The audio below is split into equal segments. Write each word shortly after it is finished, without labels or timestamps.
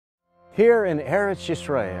Here in Eretz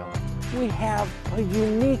Yisrael, we have a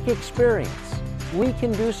unique experience. We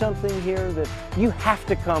can do something here that you have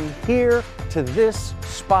to come here to this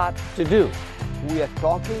spot to do. We are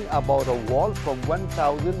talking about a wall from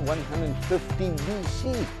 1150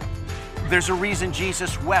 BC. There's a reason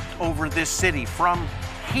Jesus wept over this city from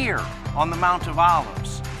here on the Mount of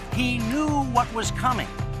Olives. He knew what was coming.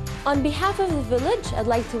 On behalf of the village, I'd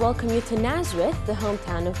like to welcome you to Nazareth, the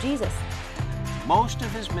hometown of Jesus. Most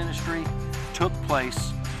of his ministry took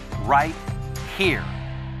place right here.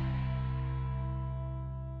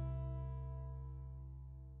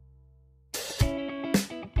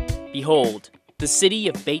 Behold, the city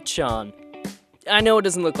of Beit Shean. I know it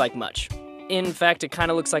doesn't look like much. In fact, it kind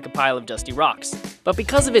of looks like a pile of dusty rocks. But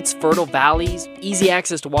because of its fertile valleys, easy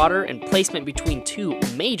access to water, and placement between two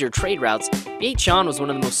major trade routes, Beit Shean was one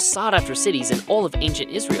of the most sought-after cities in all of ancient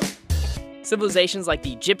Israel. Civilizations like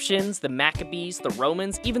the Egyptians, the Maccabees, the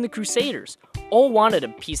Romans, even the Crusaders, all wanted a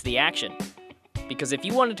piece of the action. Because if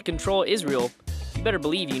you wanted to control Israel, you better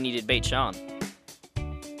believe you needed Beit Shean.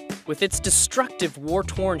 With its destructive,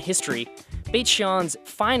 war-torn history, Beit Shean's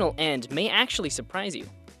final end may actually surprise you.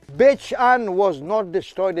 Beit Shean was not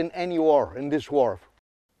destroyed in any war, in this war.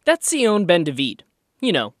 That's Sion ben David,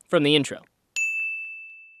 you know, from the intro.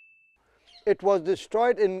 It was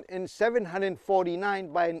destroyed in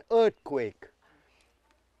 749 by an earthquake.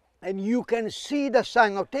 And you can see the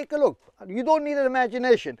sign. Now take a look. You don't need an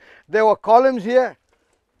imagination. There were columns here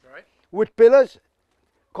with pillars,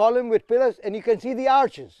 column with pillars, and you can see the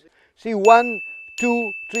arches. See, 1,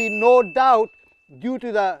 2, 3, no doubt, due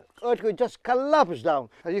to the earthquake, just collapsed down.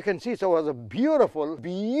 As you can see, so it was a beautiful,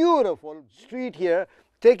 beautiful street here,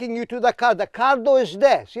 taking you to the car. The cardo is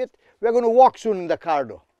there. See it? We're going to walk soon in the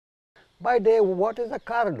cardo. By the way, what is a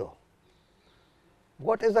cardo?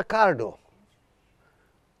 What is a cardo?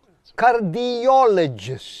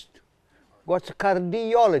 Cardiologist. What's a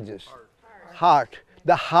cardiologist? Heart.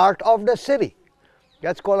 The heart of the city.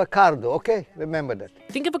 That's called a cardo, okay? Remember that.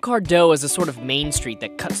 Think of a cardo as a sort of main street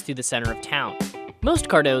that cuts through the center of town. Most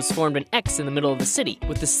cardos formed an X in the middle of the city,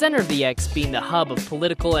 with the center of the X being the hub of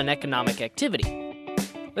political and economic activity.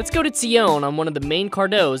 Let's go to Sion on one of the main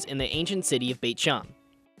cardos in the ancient city of Beit Shean.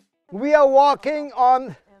 We are walking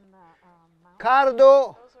on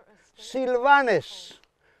Cardo Silvanus,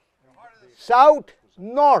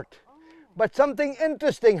 south-north. But something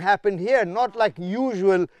interesting happened here, not like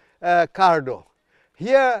usual Cardo.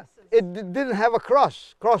 Here, it didn't have a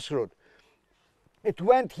crossroad. It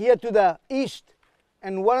went here to the east,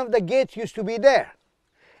 and one of the gates used to be there.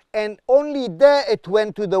 And only there it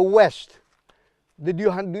went to the west. Do you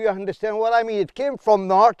understand what I mean? It came from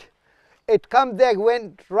north, it come there,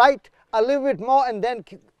 went right a little bit more, and then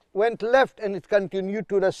went left, and it continued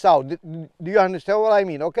to the south. Do you understand what I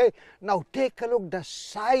mean? Okay? Now take a look the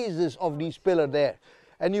sizes of these pillars there,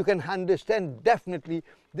 and you can understand definitely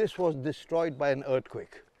this was destroyed by an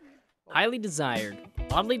earthquake. Highly desired,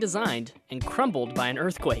 oddly designed, and crumbled by an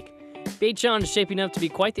earthquake. Beit Shean is shaping up to be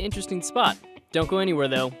quite the interesting spot. Don't go anywhere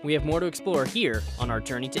though, we have more to explore here on our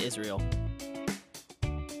journey to Israel.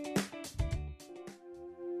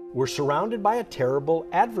 We're surrounded by a terrible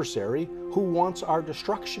adversary who wants our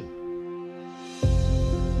destruction.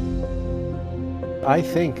 I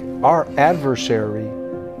think our adversary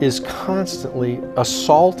is constantly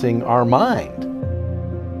assaulting our mind.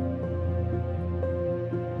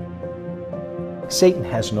 Satan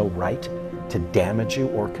has no right to damage you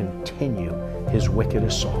or continue his wicked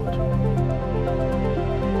assault.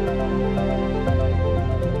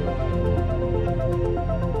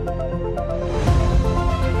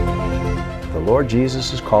 The Lord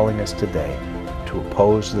Jesus is calling us today to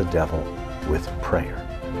oppose the devil with prayer.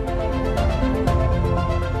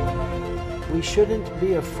 We shouldn't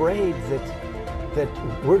be afraid that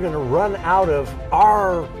we're going to run out of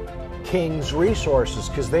our King's resources,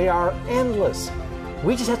 because they are endless.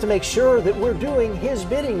 We just have to make sure that we're doing his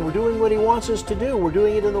bidding. We're doing what he wants us to do. We're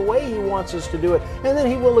doing it in the way he wants us to do it. And then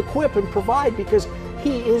he will equip and provide, because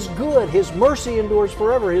he is good. His mercy endures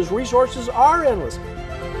forever. His resources are endless.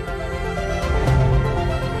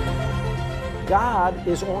 God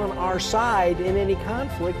is on our side in any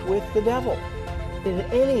conflict with the devil. In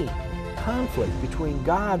any conflict between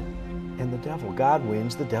God and the devil, God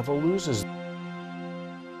wins, the devil loses.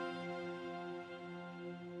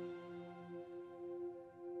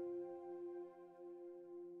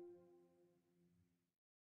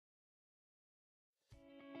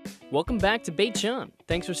 Welcome back to Beit Shean.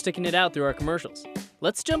 Thanks for sticking it out through our commercials.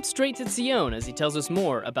 Let's jump straight to Sion as he tells us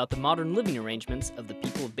more about the modern living arrangements of the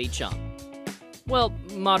people of Beit Shean. Well,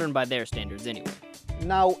 modern by their standards anyway.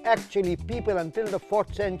 Now actually people until the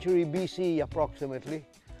 4th century BC approximately,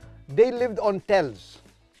 they lived on tells.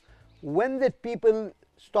 When did people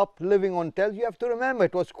stop living on tells? You have to remember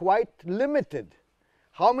it was quite limited.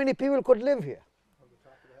 How many people could live here?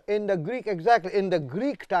 In the Greek, exactly, in the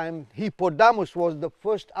Greek time, Hippodamus was the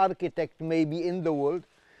first architect maybe in the world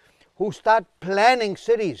who started planning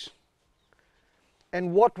cities.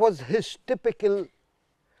 And what was his typical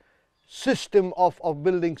system of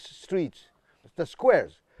building streets? The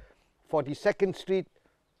squares. 42nd Street,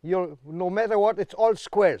 no matter what, it's all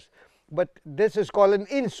squares. But this is called an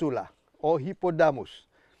insula or hippodamus.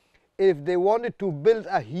 If they wanted to build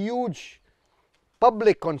a huge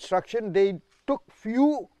public construction, they took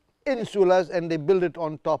few insulas and they built it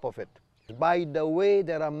on top of it. By the way,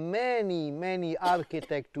 there are many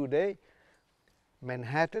architects today.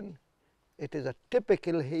 Manhattan, it is a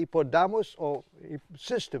typical hippodamus or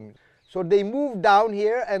system. So they moved down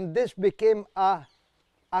here and this became a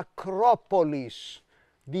acropolis,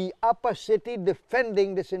 the upper city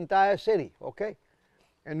defending this entire city, okay?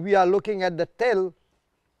 And we are looking at the tell,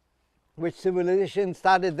 which civilization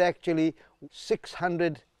started actually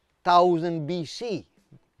 600,000 BC.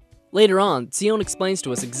 Later on, Sion explains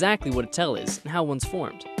to us exactly what a tell is and how one's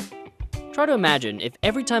formed. Try to imagine if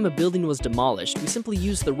every time a building was demolished, we simply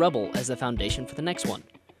used the rubble as the foundation for the next one.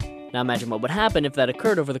 Now imagine what would happen if that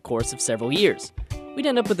occurred over the course of several years. We'd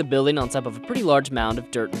end up with a building on top of a pretty large mound of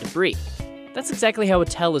dirt and debris. That's exactly how a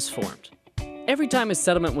tell is formed. Every time a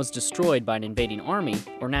settlement was destroyed by an invading army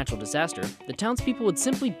or natural disaster, the townspeople would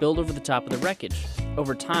simply build over the top of the wreckage.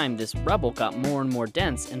 Over time, this rubble got more and more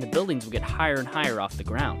dense and the buildings would get higher and higher off the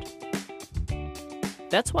ground.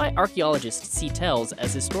 That's why archaeologists see tells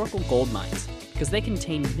as historical gold mines, because they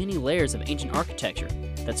contain many layers of ancient architecture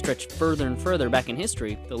that stretch further and further back in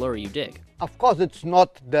history the lower you dig. Of course, it's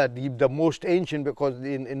not the most ancient, because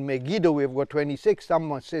in Megiddo we've got 26, some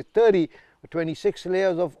must say 30, 26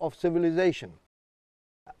 layers of civilization.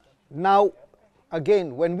 Now,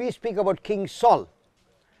 again, when we speak about King Saul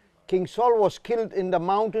was killed in the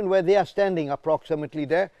mountain where they are standing approximately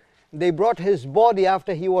there. They brought his body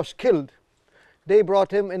after he was killed. They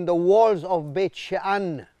brought him in the walls of Beit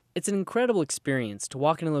Shean. It's an incredible experience to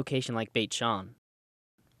walk in a location like Beit Shean.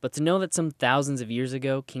 But to know that some thousands of years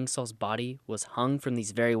ago, King Saul's body was hung from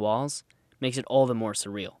these very walls makes it all the more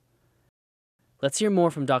surreal. Let's hear more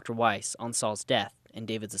from Dr. Weiss on Saul's death and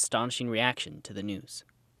David's astonishing reaction to the news.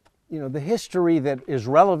 You know, the history that is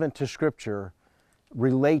relevant to Scripture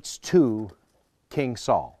relates to King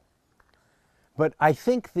Saul. But I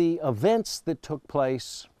think the events that took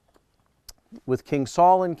place with King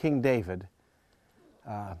Saul and King David,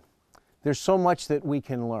 there's so much that we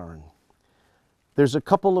can learn. There's a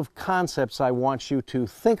couple of concepts I want you to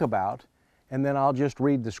think about, and then I'll just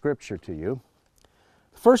read the Scripture to you.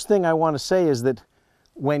 The first thing I want to say is that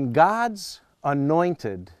when God's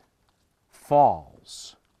anointed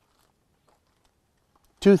falls,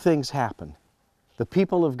 two things happen. The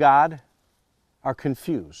people of God are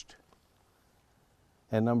confused.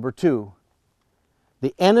 And number two,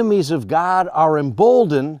 the enemies of God are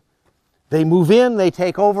emboldened. They move in, they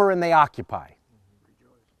take over, and they occupy.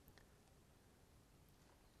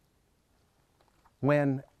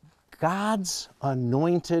 When God's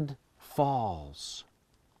anointed falls,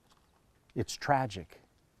 it's tragic.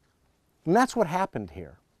 And that's what happened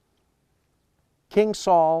here. King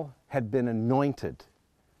Saul had been anointed.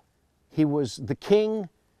 He was the king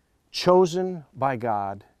chosen by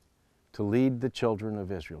God to lead the children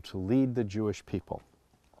of Israel, to lead the Jewish people.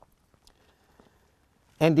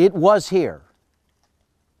 And it was here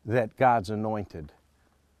that God's anointed.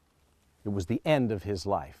 It was the end of his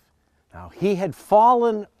life. Now, he had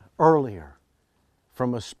fallen earlier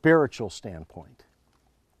from a spiritual standpoint.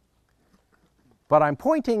 But I'm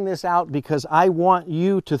pointing this out because I want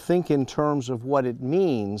you to think in terms of what it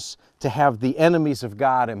means to have the enemies of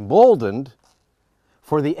God emboldened,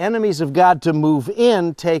 for the enemies of God to move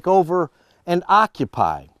in, take over, and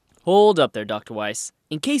occupy. Hold up there, Dr. Weiss.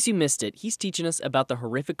 In case you missed it, he's teaching us about the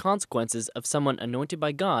horrific consequences of someone anointed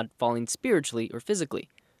by God falling spiritually or physically.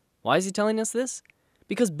 Why is he telling us this?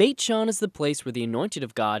 Because Beit Shean is the place where the anointed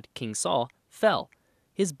of God, King Saul, fell.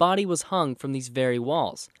 His body was hung from these very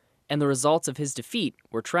walls, and the results of his defeat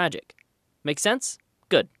were tragic. Make sense?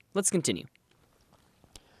 Good. Let's continue.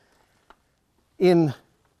 In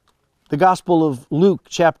the Gospel of Luke,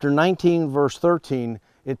 chapter 19, verse 13,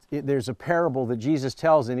 there's a parable that Jesus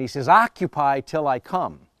tells, and he says, "Occupy till I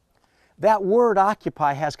come." That word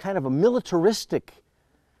occupy has kind of a militaristic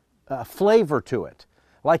flavor to it,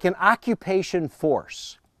 like an occupation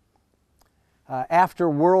force. After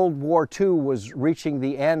World War II was reaching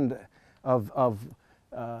the end of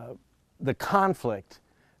the conflict,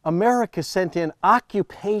 America sent in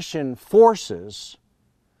occupation forces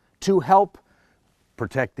to help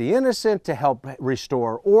protect the innocent, to help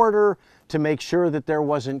restore order, to make sure that there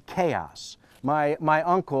wasn't chaos. My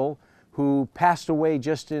uncle, who passed away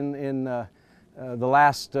just in the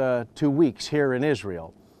last 2 weeks here in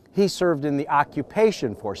Israel, he served in the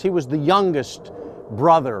occupation force. He was the youngest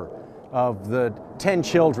brother of the 10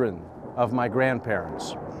 children of my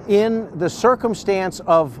grandparents. In the circumstance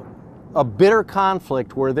of a bitter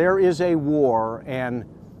conflict where there is a war and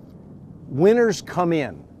winners come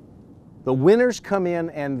in, the winners come in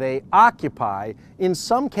and they occupy. In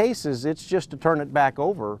some cases, it's just to turn it back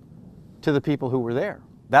over to the people who were there.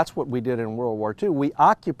 That's what we did in World War II. We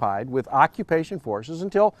occupied with occupation forces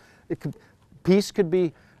until peace could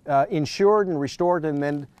be ensured and restored, and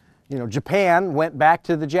then, you know, Japan went back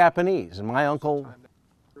to the Japanese, and my uncle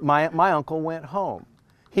went home.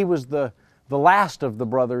 He was the last of the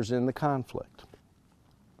brothers in the conflict.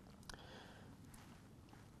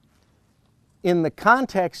 In the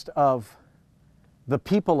context of the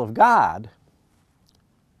people of God,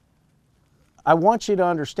 I want you to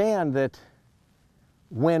understand that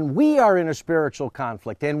when we are in a spiritual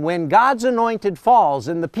conflict and when God's anointed falls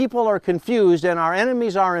and the people are confused and our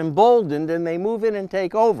enemies are emboldened and they move in and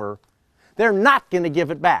take over, they're not going to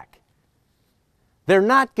give it back. They're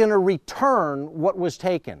not going to return what was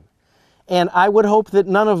taken. And I would hope that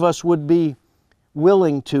none of us would be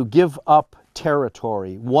willing to give up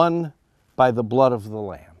territory won by the blood of the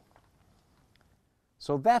Lamb.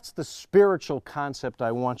 So that's the spiritual concept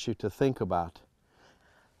I want you to think about.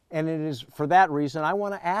 And it is for that reason I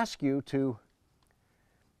want to ask you to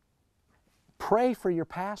pray for your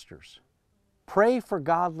pastors. Pray for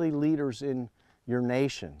godly leaders in your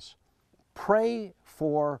nations. Pray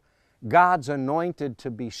for God's anointed to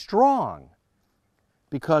be strong,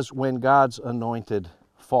 because when God's anointed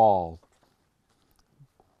fall,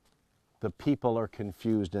 the people are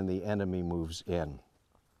confused and the enemy moves in.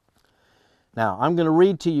 Now, I'm going to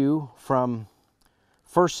read to you from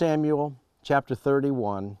 1 Samuel chapter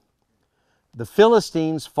 31. The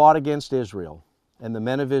Philistines fought against Israel, and the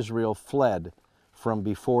men of Israel fled from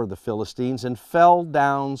before the Philistines and fell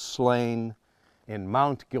down slain in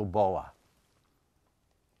Mount Gilboa.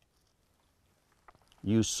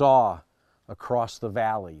 You saw across the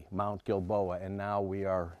valley Mount Gilboa, and now we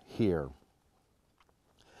are here.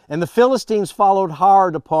 And the Philistines followed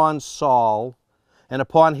hard upon Saul and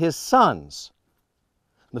upon his sons.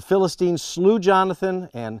 The Philistines slew Jonathan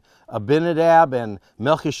and Abinadab and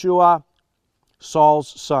Melchishua, Saul's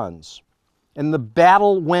sons. And the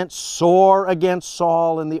battle went sore against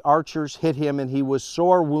Saul, and the archers hit him, and he was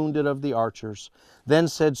sore wounded of the archers. Then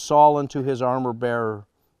said Saul unto his armor-bearer,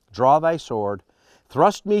 Draw thy sword,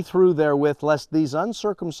 thrust me through therewith, lest these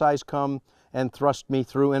uncircumcised come and thrust me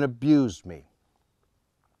through and abuse me.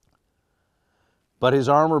 But his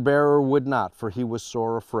armor-bearer would not, for he was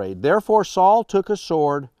sore afraid. Therefore Saul took a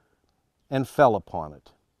sword and fell upon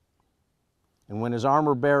it. And when his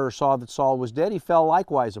armor-bearer saw that Saul was dead, he fell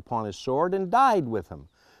likewise upon his sword and died with him.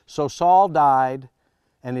 So Saul died,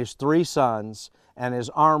 and his 3 sons, and his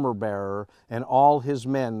armor-bearer, and all his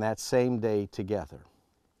men that same day together.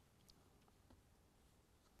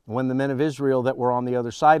 When the men of Israel that were on the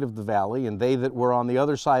other side of the valley, and they that were on the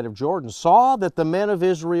other side of Jordan, saw that the men of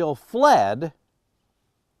Israel fled,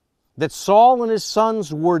 that Saul and his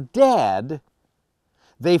sons were dead,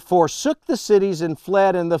 they forsook the cities and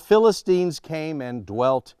fled, and the Philistines came and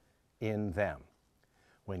dwelt in them.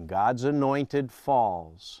 When God's anointed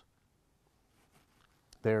falls,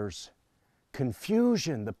 there's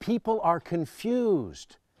confusion. The people are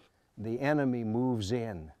confused. The enemy moves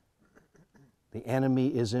in. The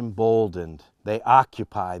enemy is emboldened. They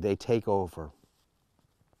occupy, they take over.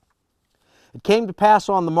 It came to pass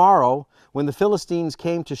on the morrow, when the Philistines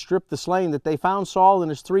came to strip the slain, that they found Saul and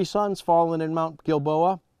his 3 sons fallen in Mount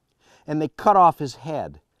Gilboa, and they cut off his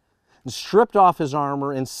head, and stripped off his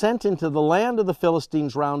armor, and sent into the land of the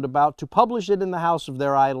Philistines round about to publish it in the house of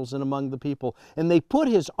their idols and among the people. And they put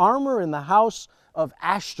his armor in the house of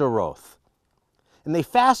Ashtaroth, and they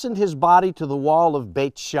fastened his body to the wall of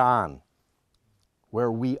Beth-Shean,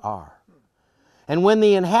 where we are. And when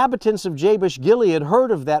the inhabitants of Jabesh-Gilead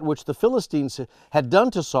heard of that which the Philistines had done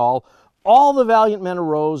to Saul, all the valiant men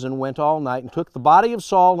arose and went all night and took the body of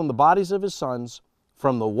Saul and the bodies of his sons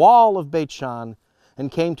from the wall of Beth-Shean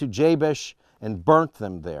and came to Jabesh and burnt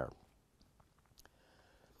them there.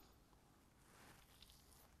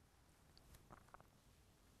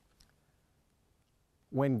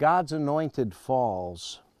 When God's anointed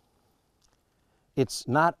falls, it's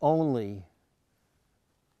not only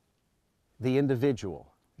the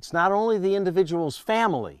individual. It's not only the individual's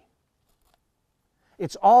family.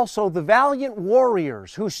 It's also the valiant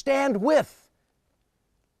warriors who stand with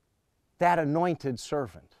that anointed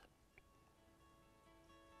servant.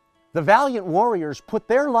 The valiant warriors put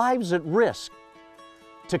their lives at risk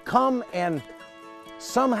to come and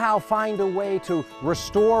somehow find a way to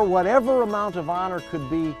restore whatever amount of honor could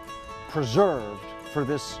be preserved for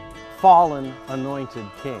this fallen anointed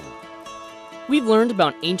king. We've learned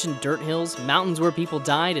about ancient dirt hills, mountains where people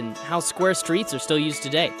died, and how square streets are still used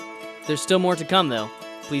today. There's still more to come, though.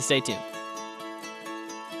 Please stay tuned.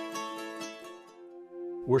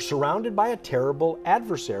 We're surrounded by a terrible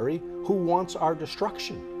adversary who wants our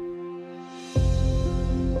destruction.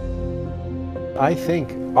 I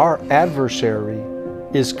think our adversary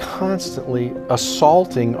is constantly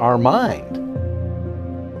assaulting our mind.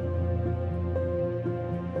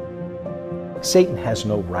 Satan has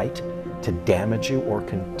no right to damage you or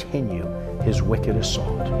continue his wicked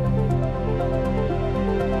assault.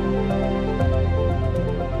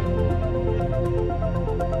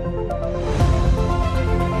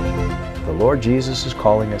 The Lord Jesus is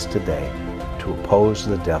calling us today to oppose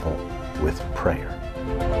the devil with prayer.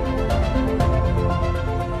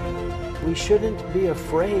 We shouldn't be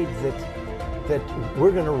afraid that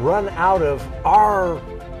we're going to run out of our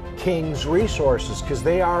King's resources, because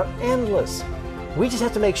they are endless. We just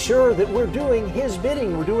have to make sure that we're doing His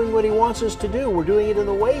bidding. We're doing what He wants us to do. We're doing it in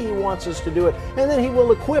the way He wants us to do it. And then He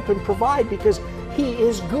will equip and provide, because He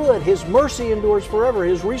is good. His mercy endures forever.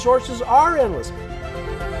 His resources are endless.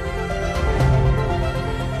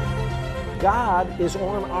 God is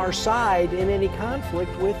on our side in any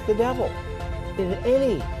conflict with the devil. In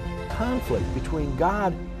any conflict between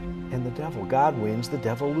God and the devil, God wins, the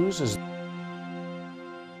devil loses.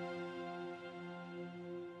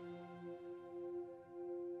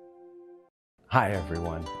 Hi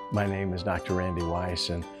everyone, my name is Dr. Randy Weiss,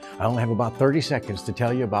 and I only have about 30 seconds to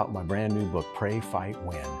tell you about my brand new book, Pray, Fight,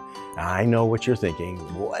 Win. Now, I know what you're thinking.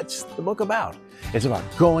 What's the book about? It's about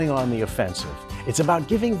going on the offensive. It's about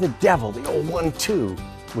giving the devil the old 1-2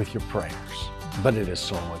 with your prayers. But it is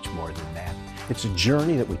so much more than that. It's a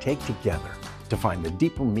journey that we take together to find the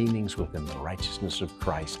deeper meanings within the righteousness of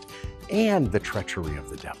Christ and the treachery of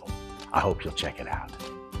the devil. I hope you'll check it out.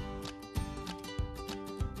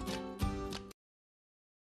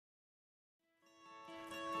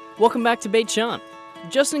 Welcome back to Beit Shean.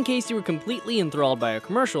 Just in case you were completely enthralled by our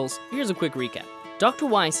commercials, here's a quick recap. Dr.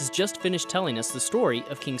 Weiss has just finished telling us the story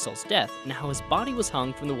of King Saul's death and how his body was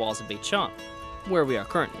hung from the walls of Beit Shean, where we are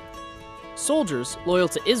currently. Soldiers loyal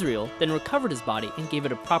to Israel then recovered his body and gave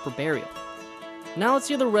it a proper burial. Now let's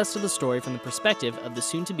hear the rest of the story from the perspective of the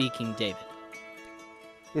soon-to-be King David.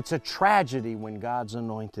 It's a tragedy when God's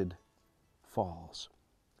anointed falls.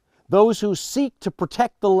 Those who seek to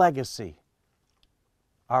protect the legacy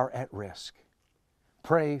are at risk.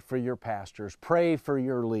 Pray for your pastors. Pray for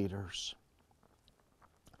your leaders.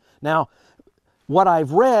 Now, what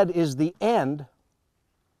I've read is the end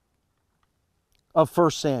of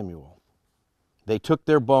 1 Samuel. They took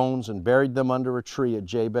their bones and buried them under a tree at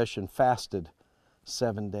Jabesh and fasted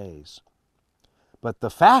 7 days. But the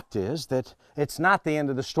fact is that it's not the end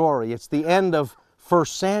of the story. It's the end of 1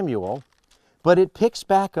 Samuel, but it picks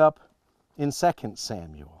back up in 2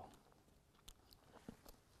 Samuel.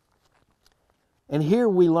 And here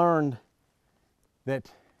we learned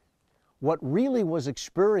that what really was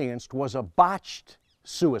experienced was a botched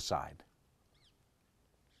suicide.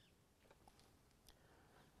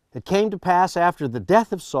 It came to pass after the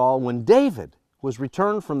death of Saul, when David was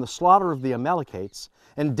returned from the slaughter of the Amalekites,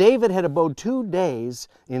 and David had abode 2 days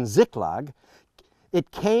in Ziklag,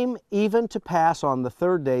 it came even to pass on the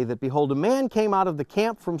 3rd day that, behold, a man came out of the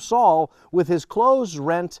camp from Saul with his clothes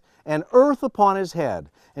rent and earth upon his head.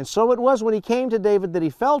 And so it was when he came to David that he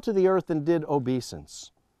fell to the earth and did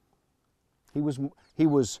obeisance. He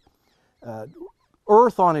was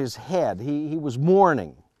earth on his head. He was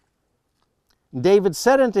mourning. And David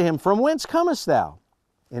said unto him, From whence comest thou?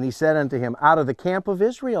 And he said unto him, Out of the camp of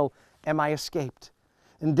Israel am I escaped.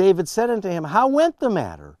 And David said unto him, How went the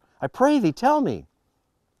matter? I pray thee, tell me.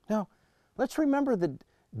 Now, let's remember that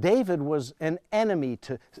David was an enemy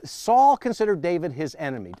to Saul. Considered David his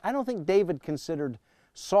enemy. I don't think David considered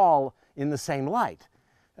Saul in the same light.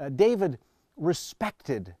 David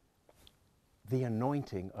respected the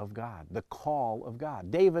anointing of God, the call of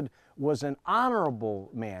God. David was an honorable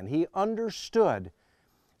man. He understood.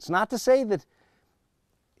 It's not to say that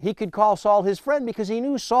he could call Saul his friend, because he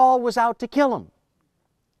knew Saul was out to kill him.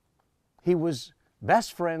 He was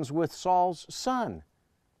best friends with Saul's son.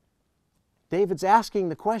 David's asking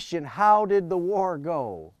the question, how did the war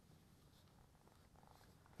go?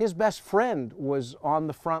 His best friend was on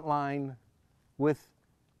the front line with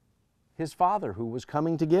his father, who was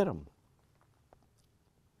coming to get him.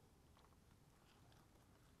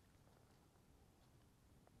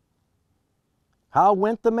 How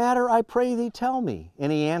went the matter, I pray thee, tell me.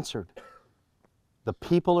 And he answered, the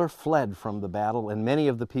people are fled from the battle, and many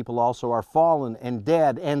of the people also are fallen and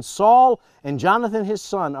dead. And Saul and Jonathan his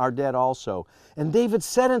son are dead also. And David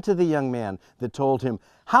said unto the young man that told him,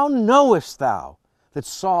 how knowest thou that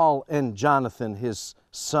Saul and Jonathan his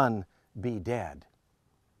son be dead?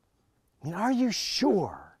 I mean, are you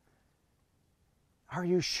sure? Are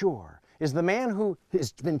you sure? Is the man who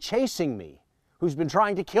has been chasing me, who's been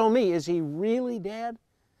trying to kill me, is he really dead?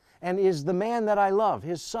 And is the man that I love,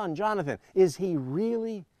 his son Jonathan, is he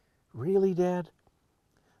really, really dead?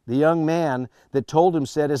 The young man that told him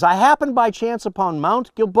said, as I happened by chance upon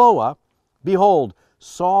Mount Gilboa, behold,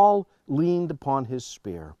 Saul leaned upon his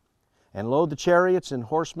spear. And lo, the chariots and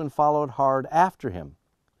horsemen followed hard after him.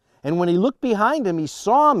 And when he looked behind him, he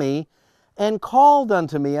saw me and called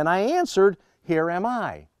unto me, and I answered, here am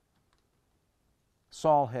I.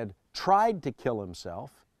 Saul had tried to kill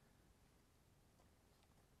himself,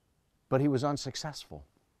 but he was unsuccessful.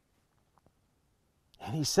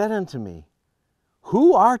 And he said unto me,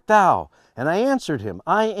 who art thou? And I answered him,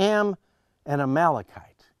 I am an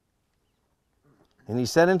Amalekite. And he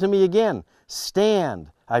said unto me again,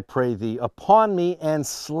 stand, I pray thee, upon me and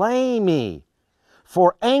slay me,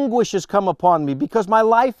 for anguish is come upon me, because my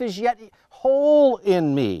life is yet whole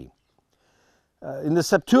in me. In the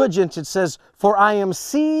Septuagint it says, for I am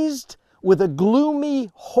seized with a gloomy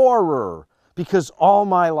horror, because all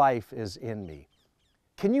my life is in me.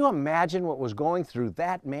 Can you imagine what was going through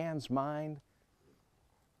that man's mind?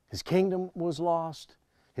 His kingdom was lost.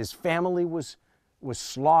 His family was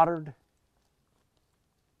slaughtered.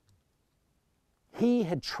 He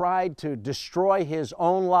had tried to destroy his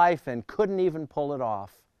own life and couldn't even pull it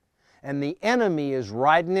off. And the enemy is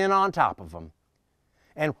riding in on top of him.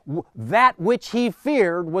 And that which he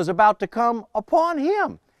feared was about to come upon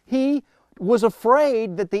him. He was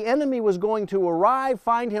afraid that the enemy was going to arrive,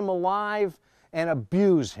 find him alive, and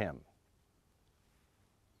abuse him.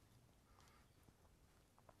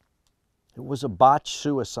 It was a botched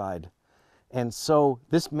suicide. And so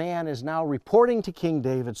this man is now reporting to King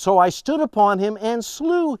David, so I stood upon him and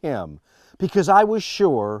slew him, because I was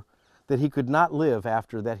sure that he could not live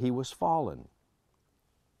after that he was fallen.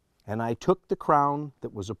 And I took the crown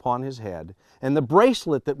that was upon his head, and the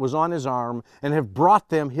bracelet that was on his arm, and have brought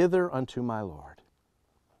them hither unto my Lord.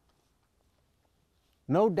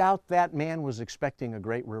 No doubt that man was expecting a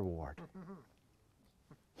great reward.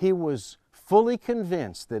 He was fully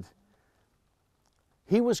convinced that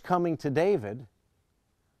he was coming to David,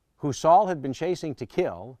 who Saul had been chasing to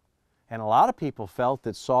kill, and a lot of people felt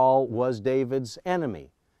that Saul was David's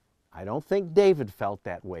enemy. I don't think David felt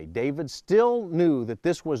that way. David still knew that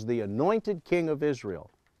this was the anointed king of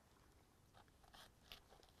Israel.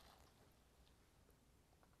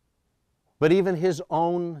 But even his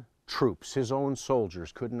own troops, his own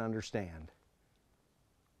soldiers, couldn't understand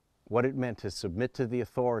what it meant to submit to the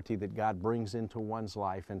authority that God brings into one's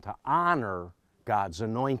life and to honor God's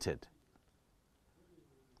anointed.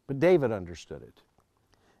 But David understood it.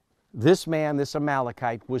 This man, this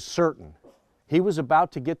Amalekite, was certain he was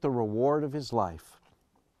about to get the reward of his life.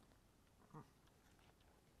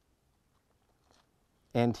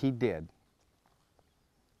 And he did.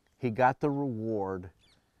 He got the reward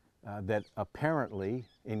that apparently,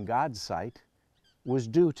 in God's sight, was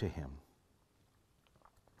due to him.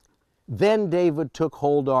 Then David took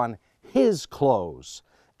hold on his clothes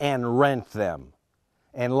and rent them,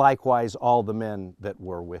 and likewise all the men that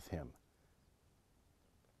were with him.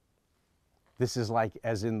 This is like,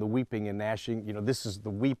 as in the weeping and gnashing, this is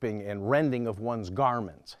the weeping and rending of one's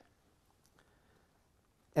garment.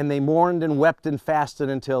 And they mourned and wept and fasted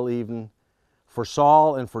until even for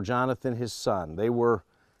Saul and for Jonathan his son. They were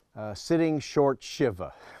sitting short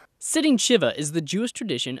Shiva. Sitting Shiva is the Jewish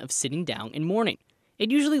tradition of sitting down in mourning.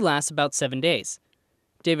 It usually lasts about 7 days.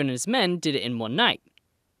 David and his men did it in one night.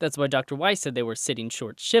 That's why Dr. Weiss said they were sitting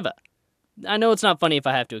short Shiva. I know it's not funny if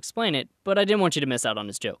I have to explain it, but I didn't want you to miss out on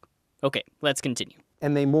his joke. Okay, let's continue.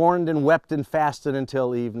 And they mourned and wept and fasted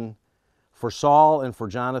until even for Saul and for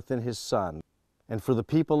Jonathan his son, and for the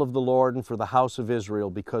people of the Lord and for the house of Israel,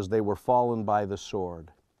 because they were fallen by the sword.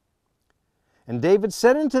 And David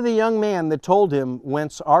said unto the young man that told him,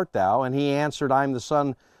 whence art thou? And he answered, I am the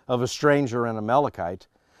son of a stranger and Amalekite.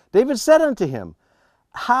 David said unto him,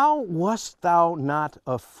 how wast thou not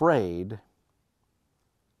afraid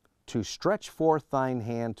to stretch forth thine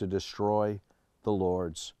hand to destroy the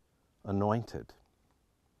Lord's anointed?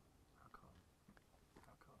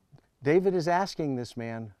 David is asking this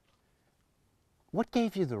man, what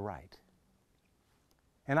gave you the right?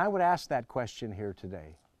 And I would ask that question here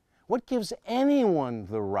today. What gives anyone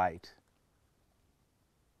the right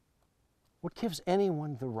What gives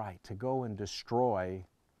anyone the right to go and destroy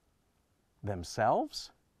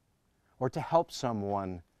themselves or to help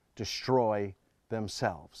someone destroy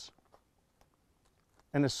themselves?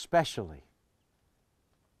 And especially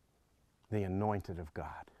the anointed of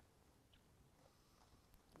God.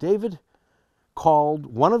 David called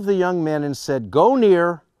one of the young men and said, "Go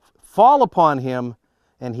near, fall upon him,"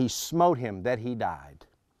 and he smote him that he died.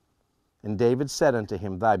 And David said unto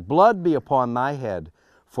him, "Thy blood be upon thy head,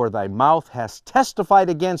 for thy mouth has testified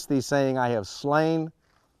against thee, saying, I have slain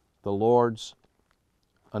the Lord's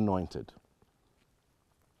anointed."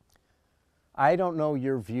 I don't know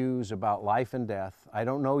your views about life and death. I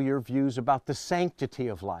don't know your views about the sanctity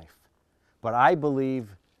of life. But I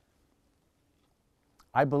believe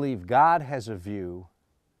God has a view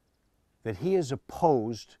that He is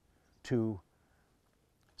opposed to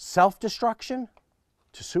self-destruction,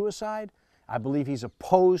 to suicide. I believe He's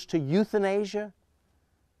opposed to euthanasia,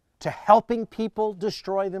 to helping people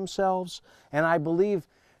destroy themselves. And I believe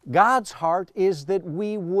God's heart is that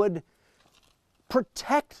we would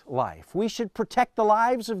protect life. We should protect the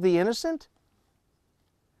lives of the innocent.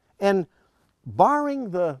 And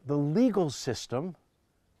barring the legal system,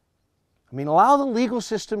 allow the legal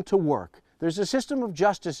system to work. There's a system of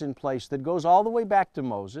justice in place that goes all the way back to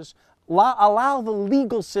Moses. Allow the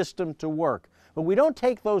legal system to work. But we don't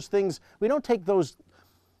take those things, we don't take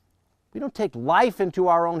life into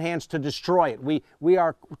our own hands to destroy it. We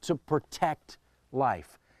are to protect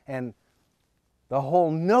life. And the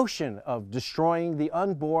whole notion of destroying the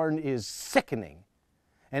unborn is sickening.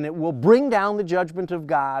 And it will bring down the judgment of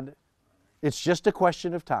God. It's just a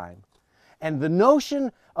question of time. And the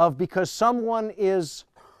notion of because someone is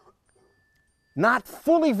not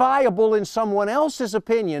fully viable in someone else's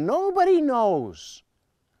opinion, nobody knows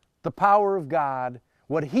the power of God,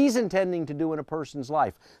 what He's intending to do in a person's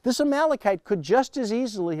life. This Amalekite could just as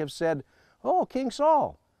easily have said, "Oh, King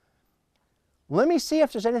Saul, let me see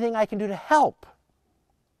if there's anything I can do to help."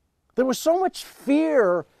 There was so much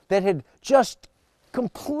fear that had just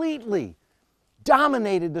completely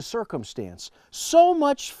dominated the circumstance. So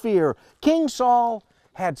much fear. King Saul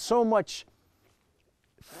had so much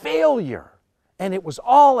failure, and it was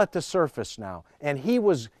all at the surface now. And he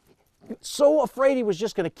was so afraid he was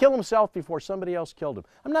just going to kill himself before somebody else killed him.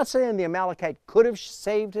 I'm not saying the Amalekite could have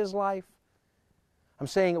saved his life. I'm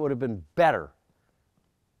saying it would have been better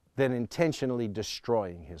than intentionally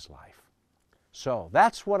destroying his life. So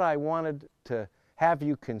that's what I wanted to have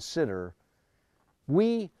you consider.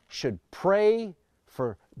 We should pray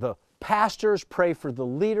for the pastors, pray for the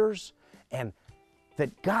leaders, and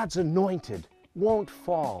that God's anointed won't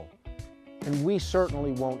fall, and we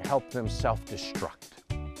certainly won't help them self-destruct.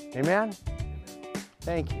 Amen?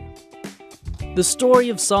 Thank you. The story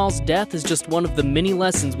of Saul's death is just one of the many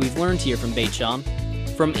lessons we've learned here from Beit Shean.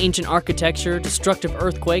 From ancient architecture, destructive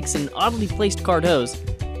earthquakes, and oddly placed cardos,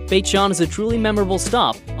 Beit Shean is a truly memorable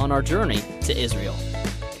stop on our journey to Israel.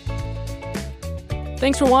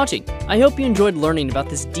 Thanks for watching. I hope you enjoyed learning about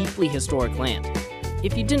this deeply historic land.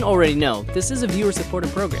 If you didn't already know, this is a viewer-supported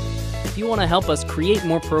program. If you want to help us create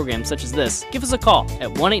more programs such as this, give us a call at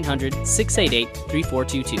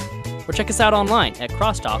 1-800-688-3422 or check us out online at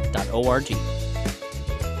crosstalk.org.